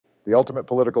The ultimate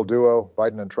political duo,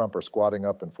 Biden and Trump, are squatting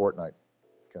up in Fortnite.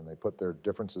 Can they put their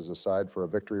differences aside for a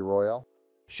victory royale?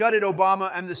 Shut it,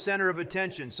 Obama. I'm the center of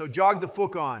attention, so jog the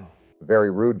fuck on.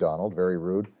 Very rude, Donald, very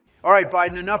rude. All right,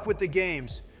 Biden, enough with the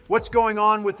games. What's going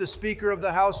on with the Speaker of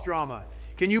the House drama?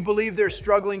 Can you believe they're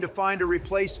struggling to find a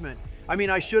replacement? I mean,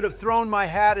 I should have thrown my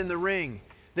hat in the ring.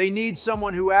 They need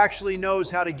someone who actually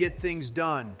knows how to get things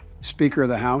done. Speaker of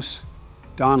the House?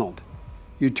 Donald,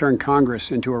 you turned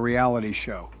Congress into a reality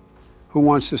show. Who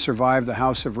wants to survive the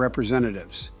House of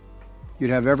Representatives? You'd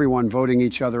have everyone voting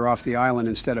each other off the island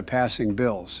instead of passing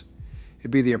bills.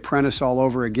 It'd be the Apprentice all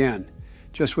over again,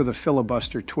 just with a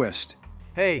filibuster twist.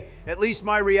 Hey, at least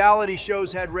my reality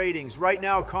shows had ratings. Right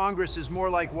now, Congress is more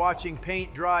like watching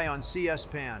paint dry on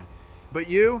CS-PAN. But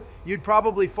you'd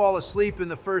probably fall asleep in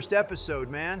the first episode,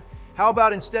 man. How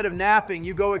about instead of napping,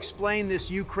 you go explain this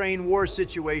Ukraine war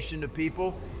situation to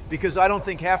people? Because I don't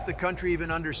think half the country even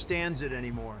understands it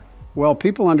anymore. Well,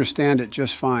 people understand it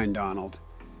just fine, Donald.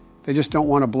 They just don't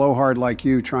want a blowhard like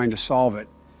you trying to solve it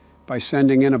by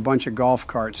sending in a bunch of golf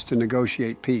carts to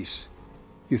negotiate peace.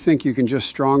 You think you can just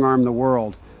strong-arm the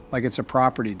world like it's a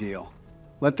property deal.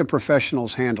 Let the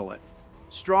professionals handle it.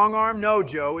 Strong arm? No,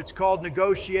 Joe. It's called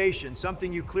negotiation,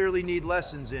 something you clearly need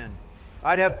lessons in.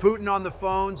 I'd have Putin on the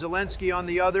phone, Zelensky on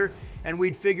the other, and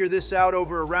we'd figure this out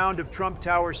over a round of Trump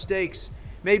Tower steaks.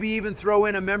 Maybe even throw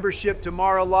in a membership to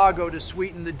Mar-a-Lago to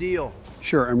sweeten the deal.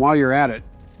 Sure, and while you're at it,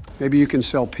 maybe you can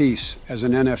sell peace as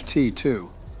an NFT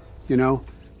too. You know,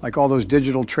 like all those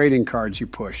digital trading cards you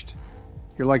pushed.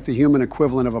 You're like the human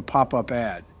equivalent of a pop-up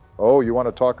ad. Oh, you want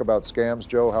to talk about scams,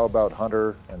 Joe? How about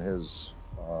Hunter and his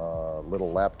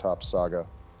little laptop saga?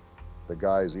 The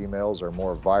guy's emails are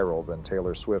more viral than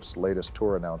Taylor Swift's latest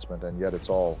tour announcement, and yet it's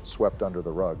all swept under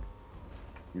the rug.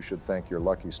 You should thank your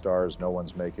lucky stars no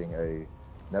one's making a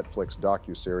Netflix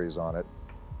docuseries on it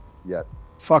yet.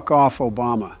 Fuck off,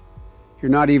 Obama.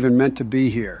 You're not even meant to be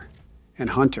here. And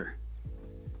Hunter,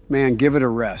 man, give it a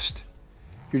rest.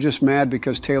 You're just mad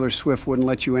because Taylor Swift wouldn't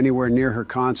let you anywhere near her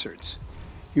concerts.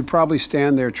 You probably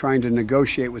stand there trying to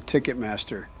negotiate with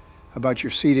Ticketmaster about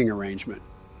your seating arrangement.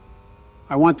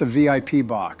 I want the VIP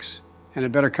box, and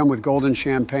it better come with golden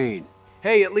champagne.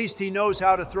 Hey, at least he knows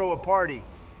how to throw a party.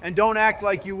 And don't act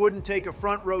like you wouldn't take a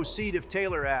front row seat if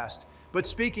Taylor asked. But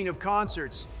speaking of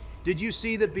concerts, did you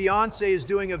see that Beyonce is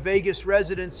doing a Vegas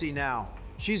residency now?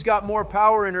 She's got more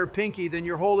power in her pinky than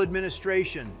your whole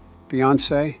administration.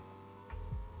 Beyonce?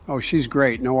 Oh, she's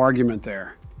great, no argument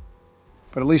there.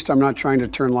 But at least I'm not trying to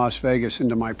turn Las Vegas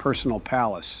into my personal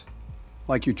palace,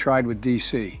 like you tried with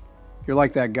DC. You're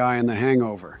like that guy in The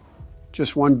Hangover.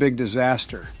 Just one big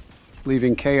disaster,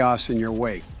 leaving chaos in your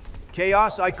wake.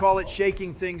 Chaos? I call it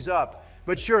shaking things up.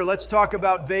 But sure, let's talk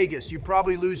about Vegas. You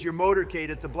probably lose your motorcade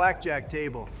at the blackjack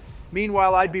table.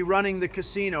 Meanwhile, I'd be running the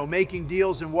casino, making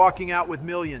deals and walking out with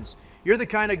millions. You're the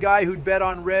kind of guy who'd bet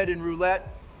on red and roulette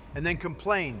and then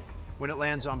complain when it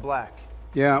lands on black.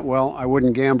 Yeah, well, I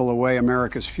wouldn't gamble away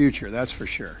America's future, that's for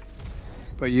sure.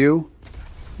 But you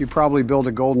probably build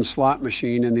a golden slot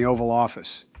machine in the Oval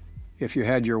Office, if you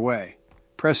had your way.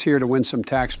 Press here to win some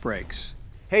tax breaks.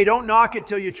 Hey, don't knock it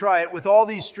till you try it. With all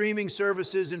these streaming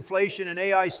services, inflation, and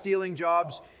AI stealing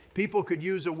jobs, people could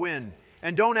use a win.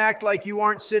 And don't act like you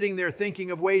aren't sitting there thinking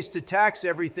of ways to tax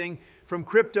everything from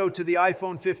crypto to the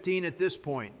iPhone 15 at this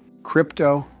point.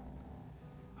 Crypto?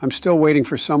 I'm still waiting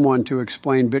for someone to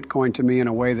explain Bitcoin to me in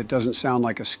a way that doesn't sound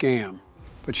like a scam.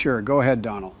 But sure, go ahead,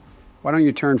 Donald. Why don't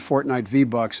you turn Fortnite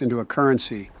V-Bucks into a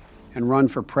currency and run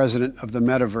for president of the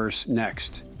metaverse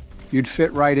next? You'd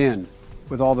fit right in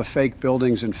with all the fake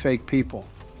buildings and fake people.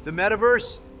 The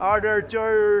metaverse?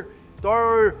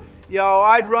 Yo,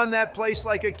 I'd run that place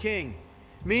like a king.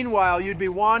 Meanwhile, you'd be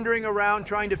wandering around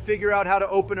trying to figure out how to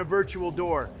open a virtual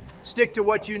door. Stick to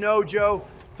what you know, Joe.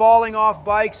 Falling off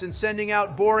bikes and sending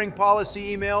out boring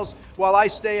policy emails while I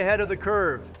stay ahead of the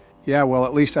curve. Yeah, well,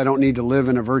 at least I don't need to live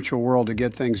in a virtual world to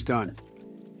get things done.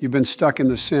 You've been stuck in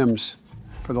The Sims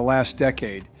for the last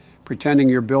decade, pretending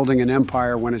you're building an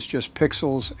empire when it's just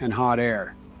pixels and hot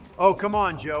air. Oh, come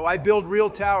on, Joe. I build real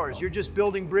towers. You're just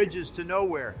building bridges to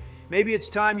nowhere. Maybe it's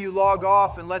time you log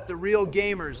off and let the real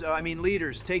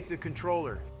leaders take the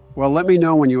controller. Well, let me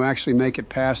know when you actually make it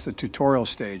past the tutorial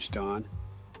stage, Don.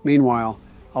 Meanwhile,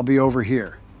 I'll be over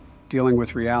here, dealing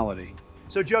with reality.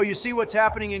 So, Joe, you see what's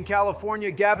happening in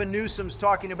California? Gavin Newsom's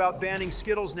talking about banning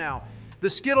Skittles now. The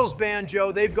Skittles ban,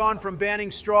 Joe, they've gone from banning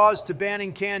straws to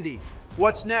banning candy.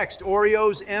 What's next?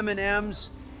 Oreos,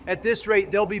 M&Ms? At this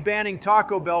rate, they'll be banning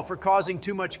Taco Bell for causing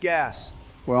too much gas.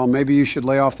 Well, maybe you should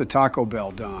lay off the Taco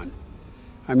Bell, Don.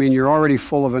 I mean, you're already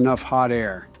full of enough hot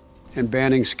air. And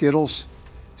banning Skittles?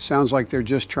 Sounds like they're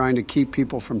just trying to keep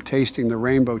people from tasting the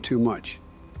rainbow too much.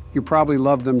 You probably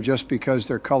love them just because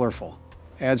they're colorful.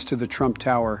 Adds to the Trump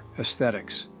Tower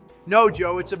aesthetics. No,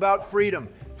 Joe, it's about freedom.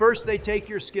 First they take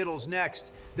your Skittles,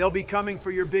 next they'll be coming for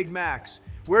your Big Macs.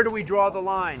 Where do we draw the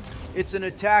line? It's an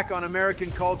attack on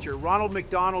American culture. Ronald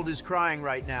McDonald is crying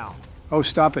right now. Oh,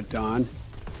 stop it, Don.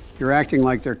 You're acting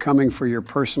like they're coming for your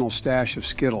personal stash of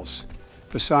Skittles.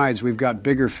 Besides, we've got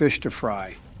bigger fish to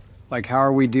fry. Like, how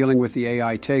are we dealing with the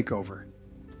AI takeover?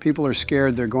 People are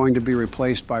scared they're going to be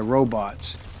replaced by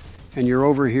robots. And you're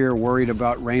over here worried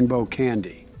about rainbow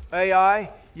candy. AI?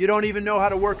 You don't even know how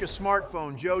to work a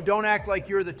smartphone, Joe. Don't act like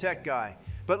you're the tech guy.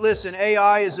 But listen,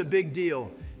 AI is a big deal.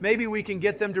 Maybe we can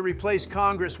get them to replace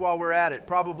Congress while we're at it.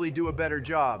 Probably do a better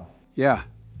job. Yeah.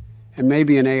 And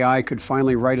maybe an AI could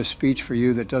finally write a speech for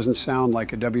you that doesn't sound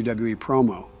like a WWE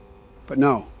promo. But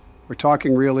no, we're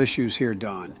talking real issues here,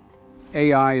 Don.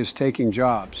 AI is taking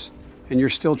jobs, and you're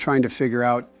still trying to figure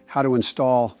out how to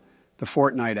install the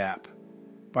Fortnite app.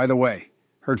 By the way,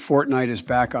 heard Fortnite is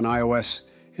back on iOS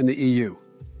in the EU.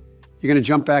 You gonna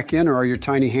jump back in, or are your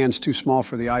tiny hands too small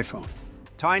for the iPhone?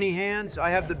 Tiny hands? I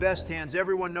have the best hands.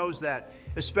 Everyone knows that.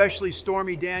 Especially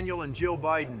Stormy Daniel and Jill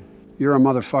Biden. You're a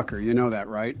motherfucker, you know that,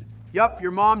 right? Yup,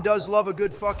 your mom does love a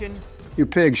good fucking... You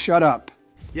pig, shut up.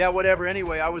 Yeah, whatever.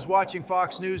 Anyway, I was watching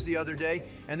Fox News the other day,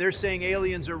 and they're saying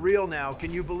aliens are real now.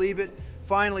 Can you believe it?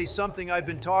 Finally, something I've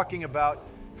been talking about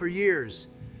for years.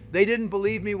 They didn't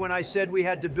believe me when I said we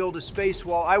had to build a space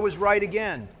wall. I was right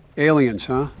again. Aliens,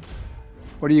 huh?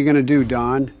 What are you gonna do,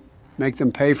 Don? Make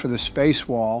them pay for the space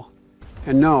wall?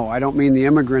 And no, I don't mean the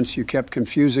immigrants you kept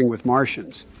confusing with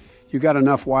Martians. You got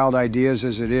enough wild ideas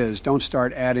as it is. Don't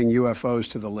start adding UFOs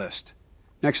to the list.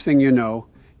 Next thing you know,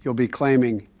 you'll be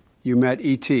claiming you met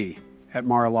E.T. at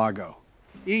Mar-a-Lago.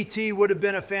 E.T. would have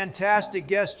been a fantastic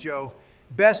guest, Joe.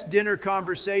 Best dinner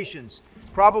conversations.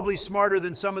 Probably smarter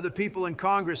than some of the people in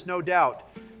Congress, no doubt.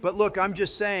 But look, I'm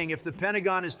just saying, if the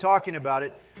Pentagon is talking about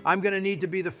it, I'm going to need to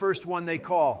be the first one they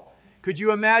call. Could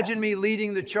you imagine me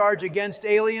leading the charge against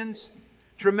aliens?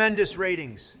 Tremendous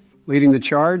ratings. Leading the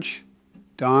charge?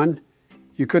 Don,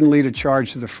 you couldn't lead a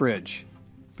charge to the fridge.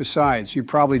 Besides, you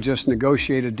probably just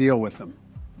negotiate a deal with them.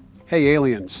 Hey,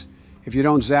 aliens, if you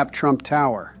don't zap Trump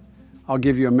Tower, I'll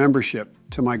give you a membership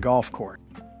to my golf course.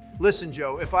 Listen,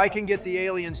 Joe, if I can get the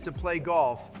aliens to play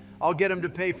golf, I'll get them to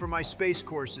pay for my space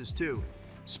courses, too.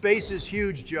 Space is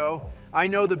huge, Joe. I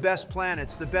know the best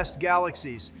planets, the best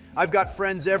galaxies. I've got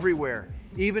friends everywhere,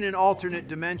 even in alternate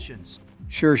dimensions.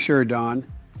 Sure,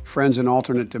 Don. Friends in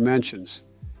alternate dimensions.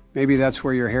 Maybe that's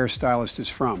where your hairstylist is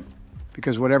from,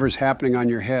 because whatever's happening on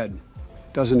your head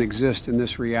doesn't exist in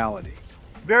this reality.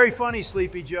 Very funny,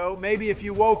 Sleepy Joe. Maybe if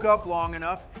you woke up long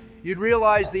enough, you'd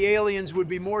realize the aliens would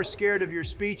be more scared of your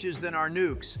speeches than our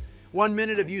nukes. 1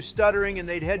 minute of you stuttering and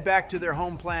they'd head back to their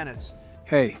home planets.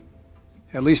 Hey,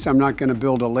 at least I'm not going to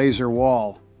build a laser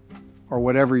wall or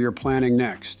whatever you're planning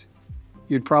next.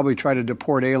 You'd probably try to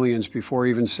deport aliens before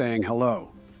even saying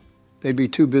hello. They'd be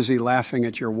too busy laughing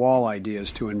at your wall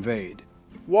ideas to invade.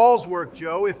 Walls work,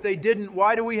 Joe. If they didn't,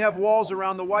 why do we have walls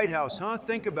around the White House, huh?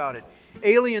 Think about it.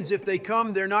 Aliens, if they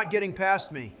come, they're not getting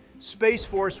past me. Space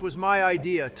Force was my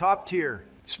idea, top tier.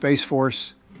 Space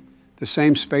Force? The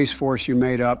same Space Force you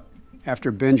made up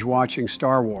after binge watching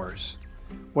Star Wars.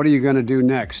 What are you going to do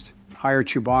next? Hire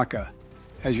Chewbacca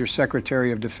as your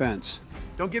Secretary of Defense?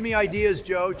 Don't give me ideas,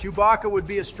 Joe. Chewbacca would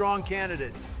be a strong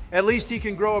candidate. At least he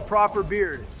can grow a proper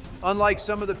beard. Unlike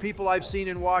some of the people I've seen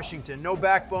in Washington. No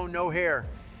backbone, no hair.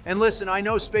 And listen, I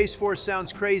know Space Force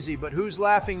sounds crazy, but who's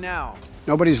laughing now?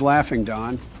 Nobody's laughing,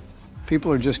 Don.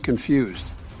 People are just confused.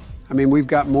 I mean, we've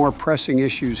got more pressing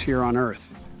issues here on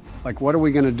Earth. Like, what are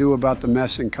we going to do about the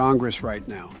mess in Congress right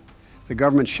now? The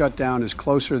government shutdown is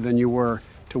closer than you were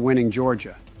to winning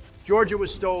Georgia. Georgia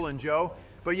was stolen, Joe.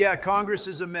 But yeah, Congress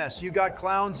is a mess. You got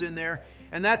clowns in there,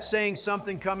 and that's saying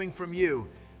something coming from you.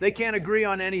 They can't agree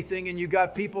on anything, and you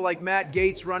got people like Matt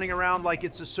Gaetz running around like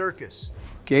it's a circus.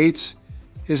 Gaetz?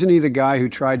 Isn't he the guy who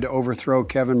tried to overthrow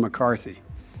Kevin McCarthy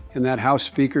in that House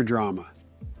Speaker drama?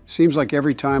 Seems like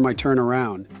every time I turn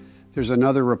around, there's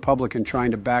another Republican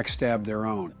trying to backstab their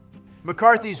own.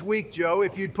 McCarthy's weak, Joe.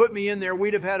 If you'd put me in there,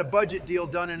 we'd have had a budget deal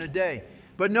done in a day.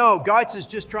 But no, Gaetz is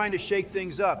just trying to shake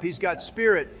things up. He's got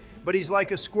spirit, but he's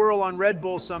like a squirrel on Red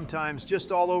Bull sometimes,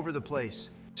 just all over the place.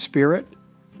 Spirit?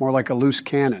 More like a loose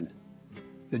cannon.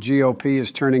 The GOP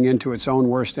is turning into its own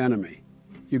worst enemy.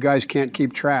 You guys can't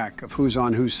keep track of who's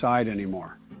on whose side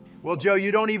anymore. Well, Joe,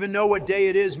 you don't even know what day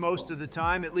it is most of the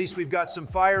time. At least we've got some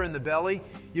fire in the belly.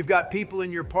 You've got people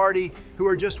in your party who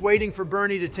are just waiting for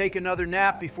Bernie to take another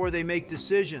nap before they make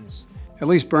decisions. At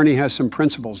least Bernie has some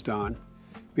principles, Don.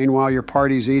 Meanwhile, your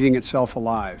party's eating itself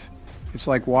alive. It's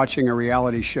like watching a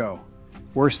reality show,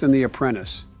 worse than The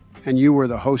Apprentice, and you were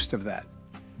the host of that.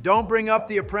 Don't bring up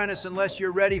The Apprentice unless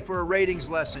you're ready for a ratings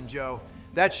lesson, Joe.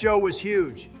 That show was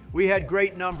huge. We had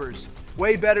great numbers,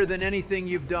 way better than anything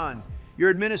you've done. Your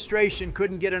administration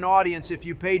couldn't get an audience if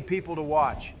you paid people to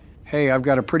watch. Hey, I've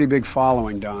got a pretty big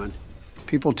following, Don.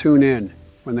 People tune in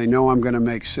when they know I'm going to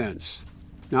make sense,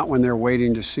 not when they're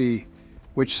waiting to see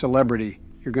which celebrity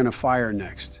you're going to fire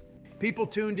next. People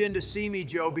tuned in to see me,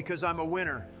 Joe, because I'm a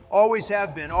winner. Always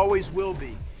have been, always will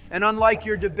be. And unlike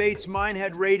your debates, mine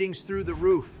had ratings through the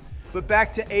roof. But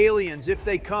back to aliens, if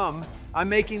they come, I'm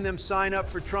making them sign up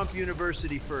for Trump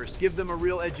University first. Give them a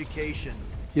real education.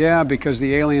 Yeah, because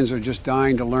the aliens are just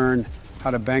dying to learn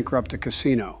how to bankrupt a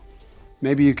casino.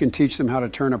 Maybe you can teach them how to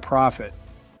turn a profit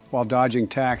while dodging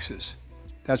taxes.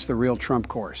 That's the real Trump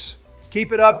course.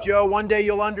 Keep it up, Joe. One day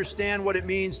you'll understand what it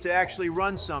means to actually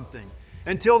run something.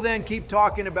 Until then, keep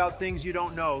talking about things you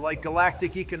don't know, like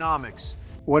galactic economics.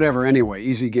 Whatever, anyway,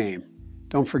 easy game.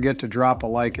 Don't forget to drop a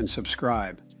like and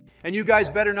subscribe. And you guys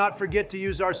better not forget to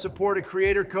use our supported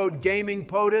creator code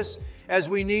GamingPOTUS, as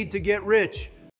we need to get rich.